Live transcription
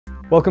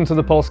Welcome to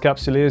the Pulse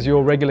Capsuleers,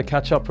 your regular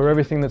catch-up for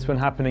everything that's been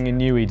happening in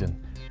New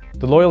Eden.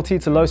 The Loyalty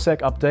to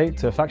Lowsec update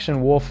to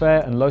Faction Warfare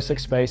and Lowsec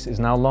Space is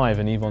now live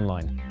in EVE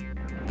Online.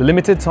 The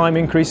limited time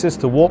increases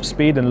to Warp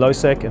Speed in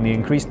Lowsec and the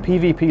increased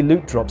PvP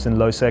loot drops in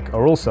Lowsec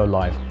are also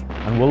live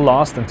and will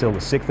last until the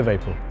 6th of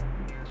April.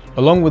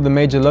 Along with the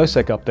major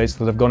Lowsec updates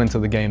that have gone into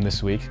the game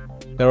this week,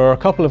 there are a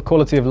couple of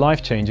quality of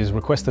life changes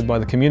requested by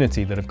the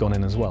community that have gone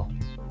in as well.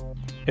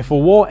 If a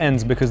war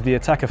ends because the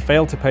attacker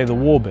failed to pay the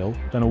war bill,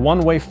 then a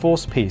one-way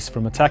force piece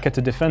from attacker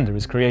to defender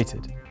is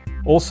created.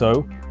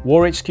 Also,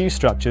 War HQ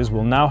structures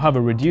will now have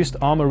a reduced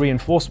armor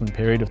reinforcement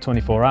period of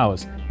 24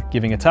 hours,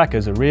 giving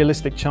attackers a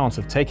realistic chance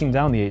of taking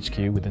down the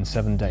HQ within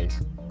 7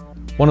 days.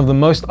 One of the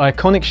most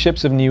iconic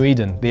ships of New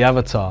Eden, the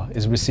Avatar,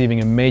 is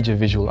receiving a major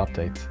visual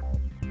update.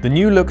 The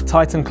new-look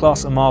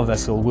Titan-class Amar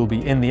vessel will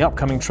be in the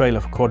upcoming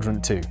trailer for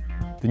Quadrant 2.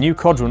 The new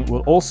quadrant will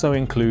also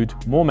include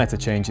more meta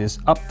changes,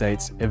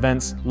 updates,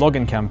 events,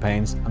 login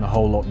campaigns, and a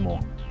whole lot more.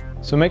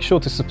 So make sure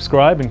to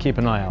subscribe and keep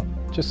an eye out,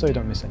 just so you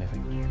don't miss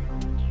anything.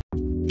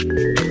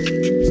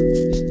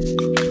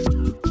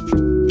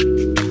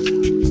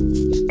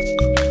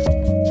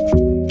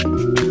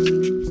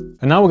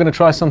 And now we're going to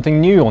try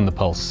something new on the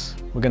Pulse.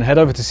 We're going to head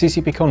over to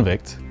CCP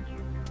Convict,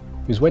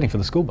 who's waiting for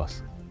the school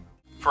bus.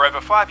 For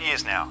over 5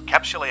 years now,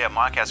 Capsuleer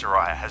Mike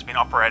Azariah has been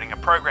operating a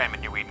program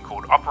in New Eden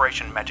called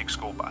Operation Magic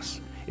School Bus.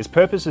 Its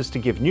purpose is to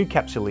give new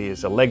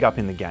Capsuleers a leg up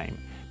in the game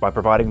by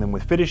providing them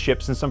with fitter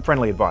ships and some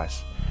friendly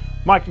advice.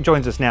 Mike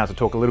joins us now to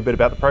talk a little bit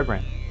about the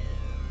program.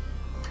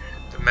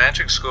 The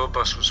Magic School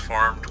Bus was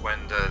formed when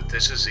the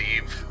This Is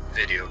Eve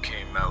video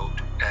came out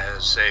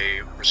as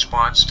a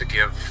response to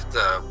give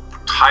the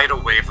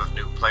tidal wave of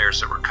new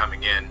players that were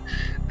coming in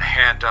a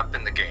hand up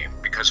in the game,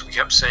 because we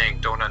kept saying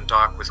don't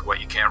undock with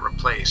what you can't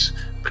replace,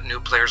 but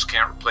new players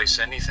can't replace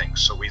anything.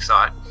 So we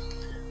thought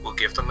we'll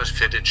give them a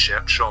fitted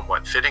ship, show them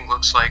what fitting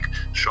looks like,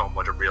 show them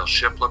what a real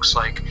ship looks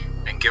like,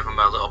 and give them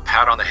a little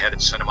pat on the head and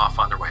send them off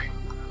on their way.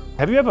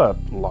 Have you ever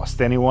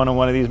lost anyone on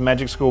one of these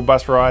Magic School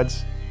Bus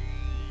rides?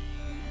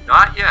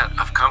 Not yet.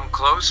 I've come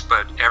close,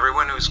 but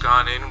everyone who's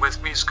gone in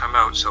with me's come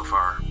out so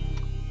far.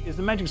 Is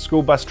the Magic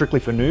School Bus strictly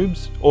for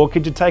noobs, or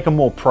could you take a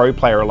more pro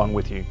player along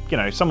with you? You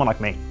know, someone like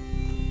me.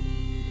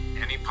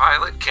 Any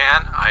pilot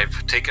can.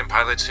 I've taken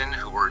pilots in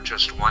who were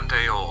just 1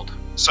 day old.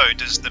 So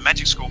does the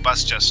Magic School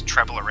Bus just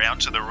travel around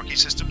to the rookie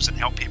systems and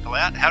help people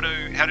out? How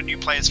do new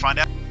players find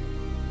out?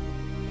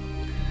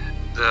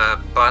 The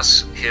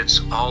bus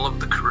hits all of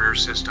the career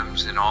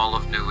systems in all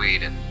of New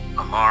Eden: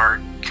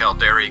 Amar,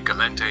 Caldari,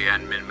 Galente,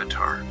 and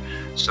Minmatar.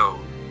 So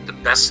the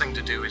best thing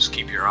to do is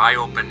keep your eye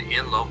open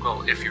in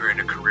local if you're in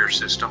a career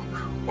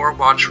system, or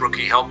watch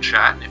Rookie Help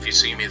Chat, and if you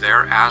see me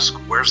there, ask,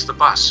 where's the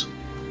bus?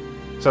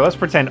 So let's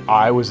pretend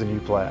I was a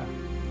new player.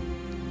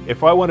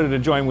 If I wanted to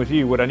join with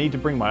you, would I need to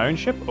bring my own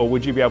ship, or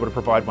would you be able to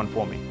provide one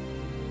for me?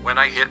 When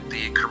I hit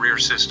the career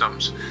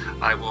systems,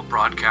 I will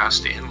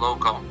broadcast in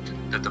local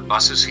that the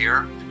bus is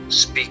here.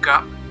 Speak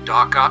up,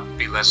 dock up,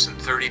 be less than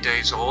 30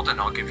 days old,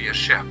 and I'll give you a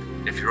ship.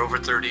 If you're over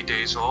 30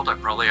 days old, I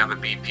probably have a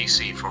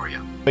BPC for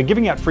you. But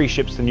giving out free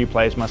ships to new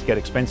players must get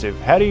expensive.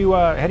 How do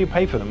you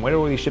pay for them? Where do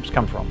all these ships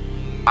come from?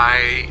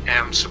 I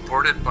am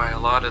supported by a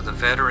lot of the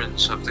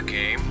veterans of the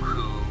game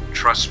who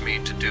trust me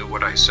to do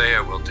what I say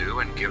I will do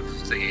and give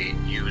the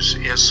use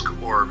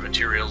ISK or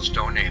materials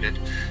donated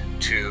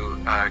to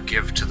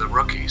give to the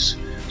rookies.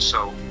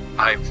 So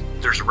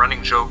there's a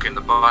running joke in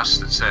the bus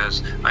that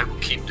says, I will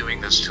keep doing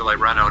this till I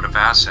run out of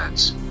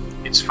assets.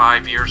 It's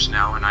 5 years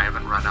now and I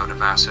haven't run out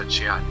of assets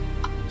yet.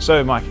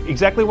 So Mike,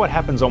 exactly what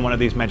happens on one of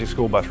these Magic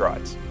School Bus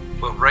rides?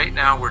 Well, right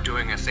now we're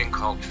doing a thing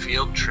called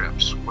field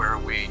trips where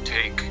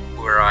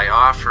I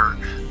offer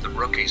the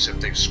rookies, if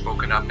they've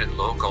spoken up in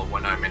local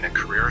when I'm in a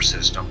career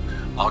system,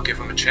 I'll give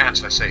them a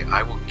chance. I say,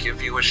 I will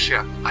give you a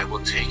ship. I will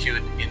take you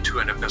into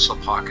an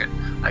abyssal pocket.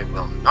 I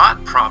will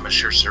not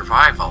promise your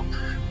survival,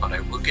 but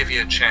I will give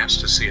you a chance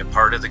to see a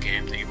part of the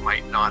game that you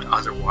might not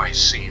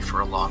otherwise see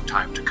for a long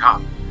time to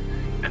come.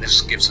 And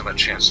this gives them a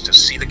chance to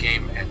see the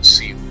game and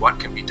see what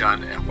can be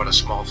done and what a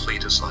small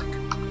fleet is like.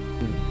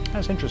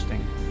 That's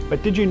interesting.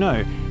 But did you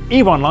know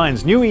EVE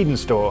Online's New Eden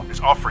store is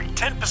offering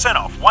 10%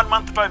 off 1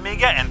 month of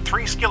Omega and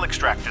 3 skill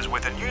extractors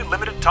with a new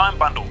limited time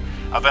bundle.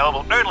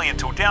 Available only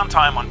until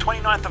downtime on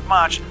 29th of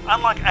March,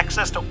 unlock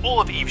access to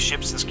all of EVE's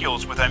ships and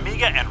skills with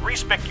Omega and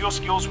respec your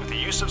skills with the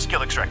use of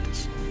skill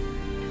extractors.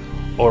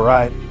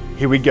 Alright,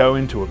 here we go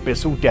into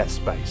Abyssal Death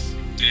Space.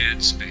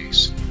 Dead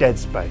space. Dead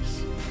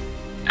Space.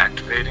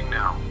 Activating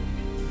now.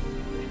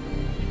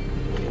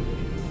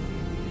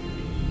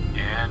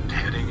 And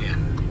heading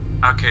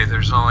in. Okay,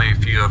 there's only a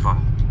few of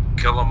them.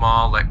 Kill them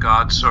all, let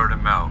God sort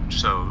them out,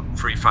 so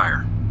free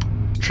fire.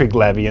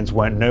 Triglavians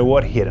won't know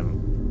what hit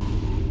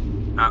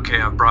them. Okay,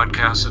 I've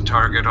broadcast the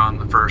target on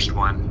the first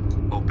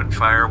one. Open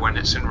fire when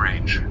it's in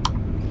range.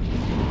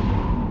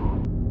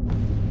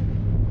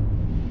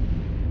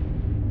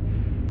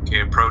 Okay,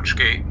 approach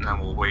gate, and then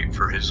we'll wait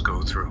for his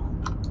go through.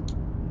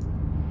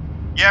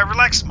 Yeah,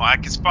 relax,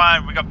 Mike. It's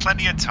fine. We got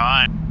plenty of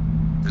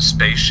time. The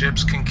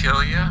spaceships can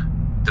kill you.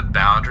 The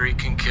boundary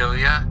can kill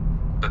you.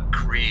 but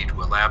greed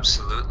will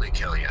absolutely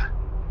kill you.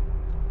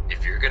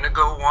 If you're gonna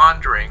go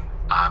wandering,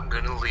 I'm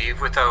gonna leave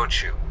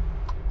without you.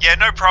 Yeah,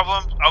 no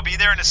problem. I'll be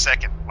there in a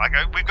second.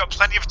 We've got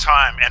plenty of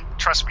time, and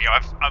trust me,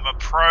 I'm a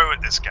pro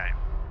at this game.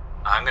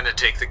 I'm gonna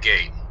take the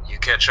gate. You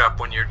catch up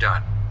when you're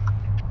done.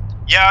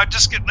 Yeah,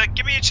 just give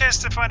me a chance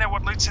to find out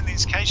what loot's in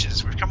these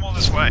caches. We've come all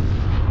this way.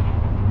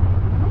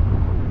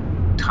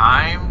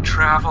 Time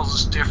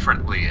travels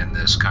differently in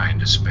this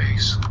kind of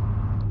space.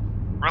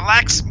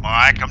 Relax,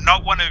 Mike. I'm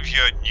not one of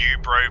your new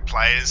bro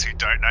players who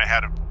don't know how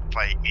to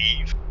play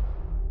Eve.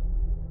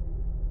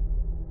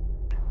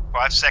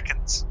 5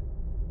 seconds.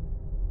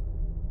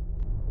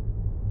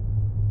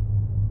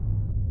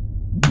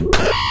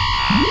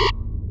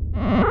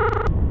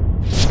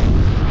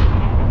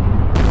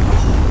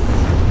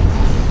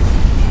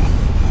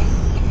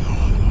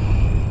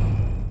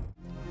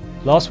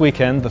 Last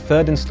weekend, the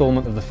third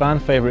installment of the fan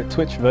favourite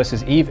Twitch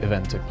vs Eve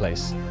event took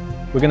place.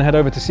 We're going to head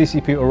over to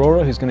CCP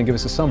Aurora, who's going to give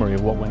us a summary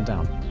of what went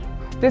down.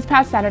 This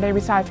past Saturday, we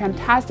saw a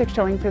fantastic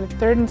showing for the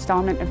third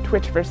installment of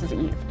Twitch vs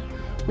Eve.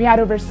 We had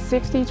over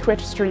 60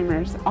 Twitch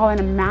streamers, all in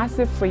a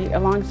massive fleet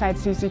alongside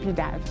CCP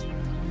devs.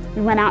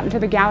 We went out into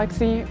the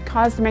galaxy,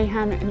 caused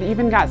mayhem, and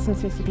even got some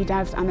CCP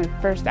devs on their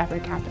first ever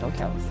capital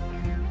kills.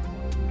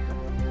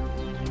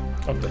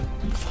 I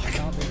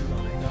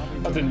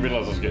didn't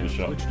realise I was getting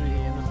shot.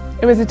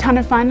 It was a ton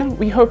of fun.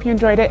 We hope you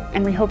enjoyed it,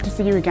 and we hope to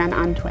see you again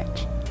on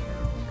Twitch.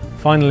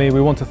 Finally, we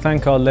want to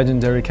thank our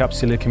legendary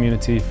Capsuleer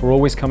community for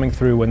always coming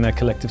through when their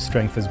collective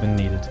strength has been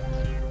needed.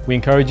 We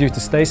encourage you to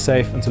stay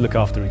safe and to look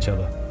after each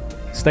other.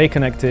 Stay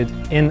connected,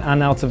 in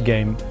and out of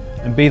game,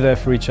 and be there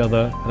for each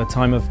other at a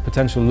time of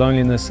potential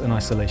loneliness and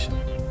isolation.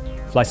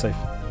 Fly safe.